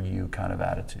life for you kind of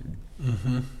attitude.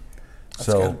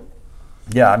 So,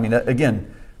 good.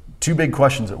 Again, two big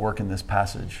questions at work in this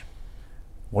passage.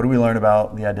 What do we learn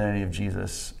about the identity of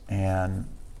Jesus, and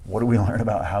what do we learn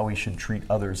about how we should treat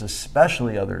others,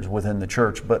 especially others within the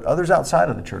church, but others outside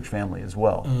of the church family as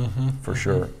well, for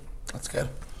sure. That's good.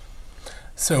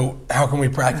 So how can we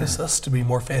practice this to be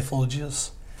more faithful to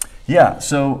Jesus? Yeah,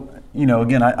 so,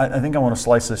 again, I think I want to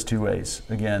slice this two ways.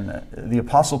 Again, the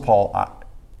Apostle Paul,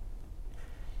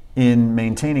 in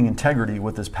maintaining integrity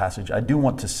with this passage, I do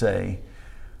want to say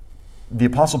the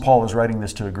Apostle Paul is writing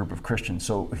this to a group of Christians.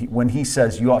 So when he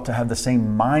says you ought to have the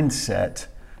same mindset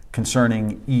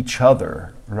concerning each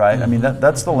other, right?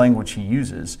 That's the language he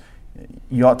uses.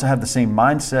 You ought to have the same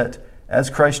mindset as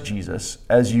Christ Jesus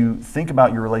as you think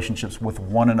about your relationships with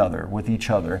one another, with each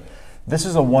other. This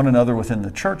is a one another within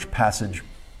the church passage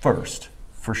first,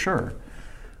 for sure.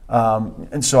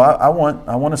 And so I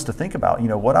want us to think about,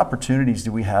 what opportunities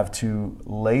do we have to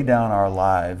lay down our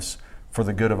lives for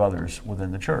the good of others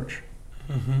within the church?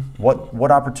 Mm-hmm.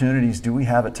 What opportunities do we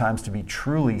have at times to be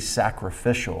truly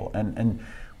sacrificial? And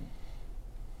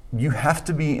you have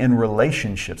to be in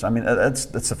relationships. I mean, that's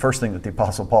the first thing that the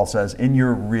Apostle Paul says, in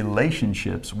your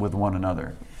relationships with one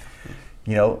another.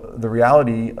 The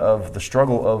reality of the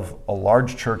struggle of a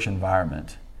large church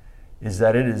environment is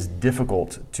that it is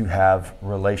difficult to have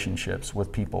relationships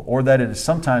with people, or that it is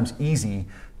sometimes easy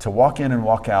to walk in and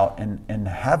walk out and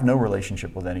have no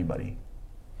relationship with anybody,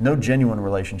 no genuine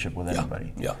relationship with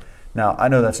anybody. Yeah. Now, I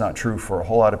know that's not true for a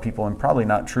whole lot of people, and probably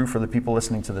not true for the people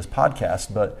listening to this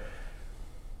podcast, but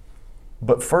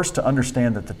first to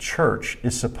understand that the church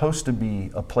is supposed to be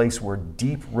a place where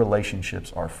deep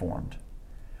relationships are formed.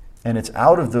 And it's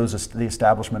out of the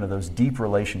establishment of those deep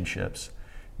relationships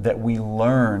that we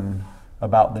learn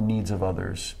about the needs of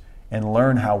others and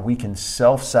learn how we can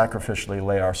self-sacrificially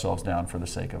lay ourselves down for the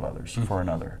sake of others, for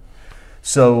another.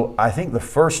 So I think the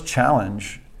first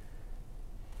challenge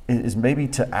is maybe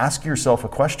to ask yourself a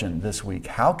question this week.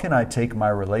 How can I take my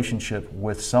relationship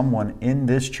with someone in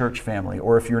this church family,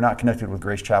 or if you're not connected with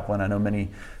Grace Chapel, and I know many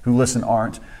who listen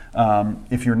aren't,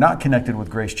 if you're not connected with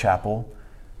Grace Chapel,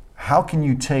 how can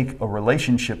you take a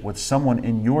relationship with someone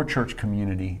in your church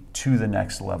community to the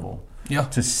next level? Yeah.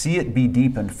 To see it be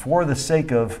deepened for the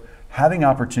sake of having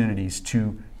opportunities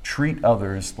to treat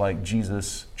others like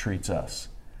Jesus treats us.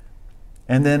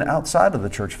 And then outside of the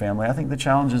church family, I think the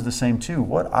challenge is the same too.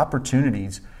 What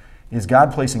opportunities is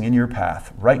God placing in your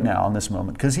path right now in this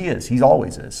moment? Because He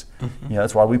always is. Mm-hmm.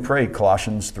 That's why we pray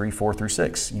Colossians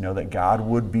 3:4-6, that God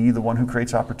would be the one who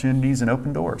creates opportunities and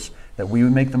open doors, that we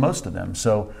would make the most of them.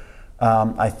 So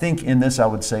I think in this I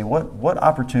would say, what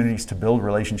opportunities to build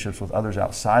relationships with others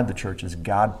outside the church is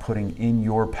God putting in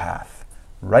your path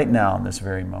right now in this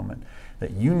very moment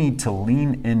that you need to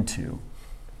lean into?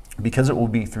 Because it will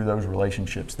be through those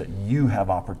relationships that you have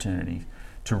opportunity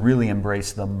to really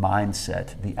embrace the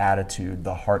mindset, the attitude,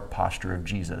 the heart posture of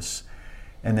Jesus,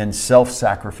 and then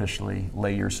self-sacrificially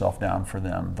lay yourself down for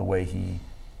them the way He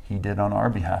did on our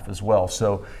behalf as well.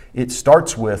 So it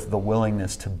starts with the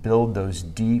willingness to build those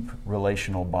deep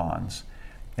relational bonds,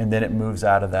 and then it moves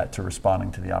out of that to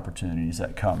responding to the opportunities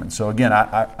that come. And so again,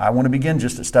 I want to begin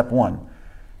just at step one,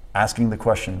 asking the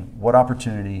question, what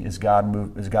opportunity is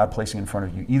God placing in front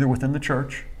of you, either within the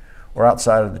church or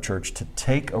outside of the church, to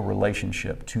take a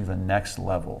relationship to the next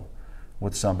level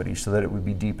with somebody so that it would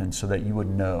be deepened, so that you would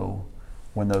know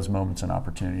when those moments and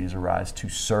opportunities arise to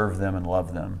serve them and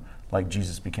love them like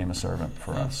Jesus became a servant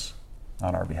for us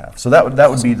on our behalf. So that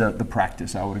would be the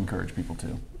practice I would encourage people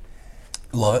to.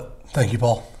 Love it. Thank you,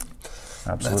 Paul.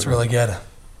 Absolutely. That's really good.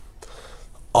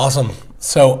 Awesome.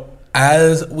 So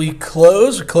as we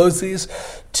close these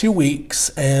 2 weeks,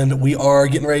 and we are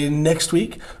getting ready next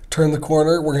week, turn the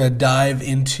corner. We're going to dive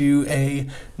into a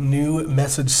new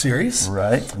message series.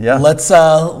 Right. Yeah.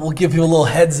 We'll give you a little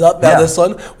heads up about this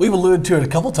one. We've alluded to it a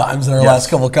couple times in our last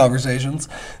couple of conversations.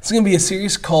 It's going to be a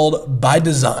series called By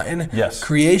Design. Yes.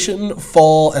 Creation,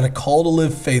 Fall, and a Call to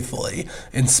Live Faithfully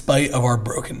in Spite of Our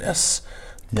Brokenness.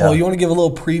 Paul, you want to give a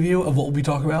little preview of what we'll be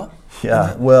talking about?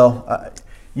 Yeah. Well,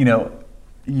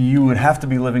 you would have to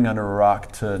be living under a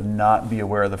rock to not be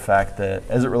aware of the fact that,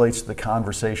 as it relates to the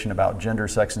conversation about gender,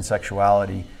 sex, and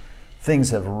sexuality,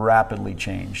 things have rapidly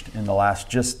changed in the last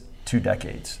just 2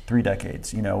 decades, 3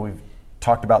 decades. We've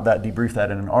talked about that, debriefed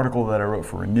that in an article that I wrote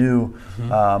for Renew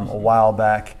a while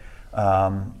back.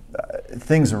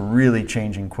 Things are really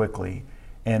changing quickly.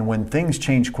 And when things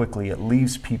change quickly, it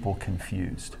leaves people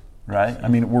confused, right? I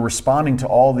mean, we're responding to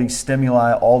all these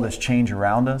stimuli, all this change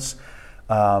around us.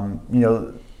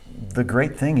 The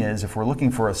great thing is, if we're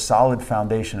looking for a solid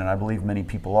foundation, and I believe many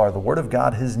people are, the Word of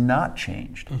God has not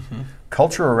changed. Mm-hmm.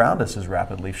 Culture around us is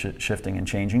rapidly shifting and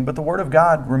changing, but the Word of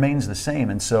God remains the same.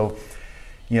 And so,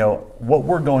 what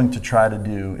we're going to try to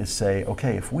do is say,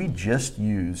 okay, if we just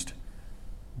used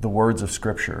the words of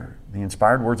Scripture, the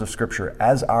inspired words of Scripture,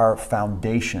 as our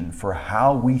foundation for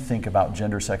how we think about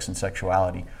gender, sex, and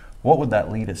sexuality, what would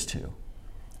that lead us to?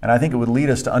 And I think it would lead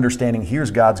us to understanding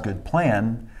here's God's good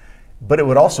plan, but it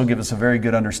would also give us a very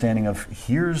good understanding of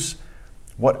here's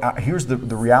the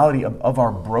reality of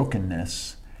our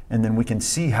brokenness, and then we can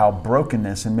see how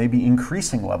brokenness and maybe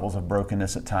increasing levels of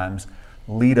brokenness at times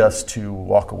lead us to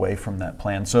walk away from that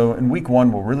plan. So in week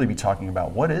 1, we'll really be talking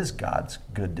about what is God's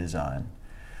good design.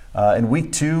 In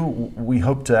week 2, we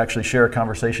hope to actually share a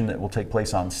conversation that will take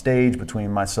place on stage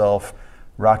between myself,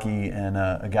 Rocky, and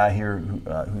a guy here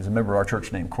who's a member of our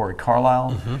church named Corey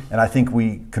Carlisle. And I think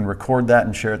we can record that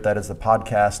and share that as the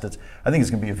podcast. I think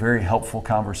it's going to be a very helpful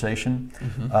conversation.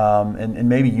 And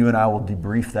maybe you and I will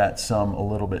debrief that a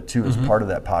little bit too as part of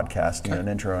that podcast, an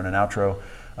intro and an outro.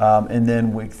 And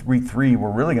then week 3,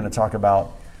 we're really going to talk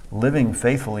about living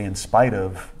faithfully in spite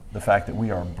of the fact that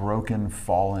we are broken,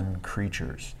 fallen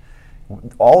creatures.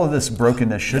 All of this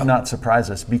brokenness should not surprise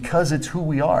us because it's who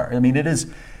we are. I mean, it is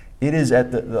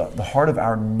at the heart of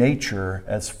our nature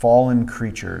as fallen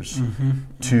creatures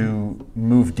to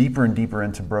move deeper and deeper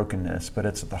into brokenness, but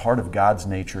it's at the heart of God's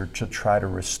nature to try to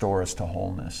restore us to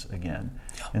wholeness again.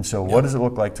 And so what does it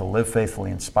look like to live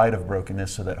faithfully in spite of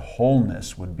brokenness so that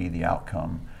wholeness would be the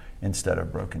outcome instead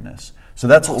of brokenness? So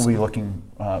that's what we'll be looking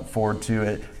forward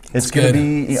to. It's going to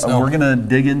be, we're going to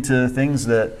dig into things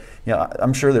that,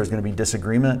 I'm sure there's going to be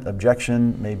disagreement,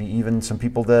 objection, maybe even some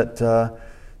people that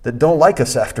don't like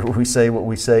us after we say what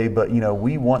we say, but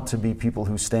we want to be people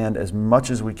who stand as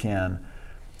much as we can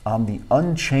on the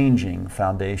unchanging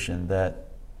foundation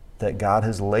that God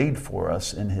has laid for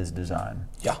us in His design.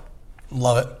 Yeah,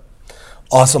 love it.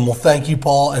 Awesome. Well, thank you,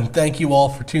 Paul, and thank you all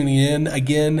for tuning in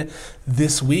again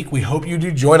this week. We hope you do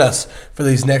join us for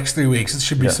these next 3 weeks. It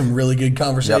should be some really good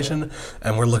conversation,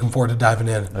 and we're looking forward to diving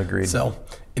in. Agreed. So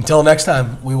until next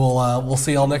time, we'll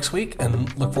see y'all next week,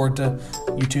 and look forward to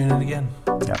you tuning in again.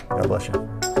 Yeah, God bless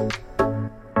you.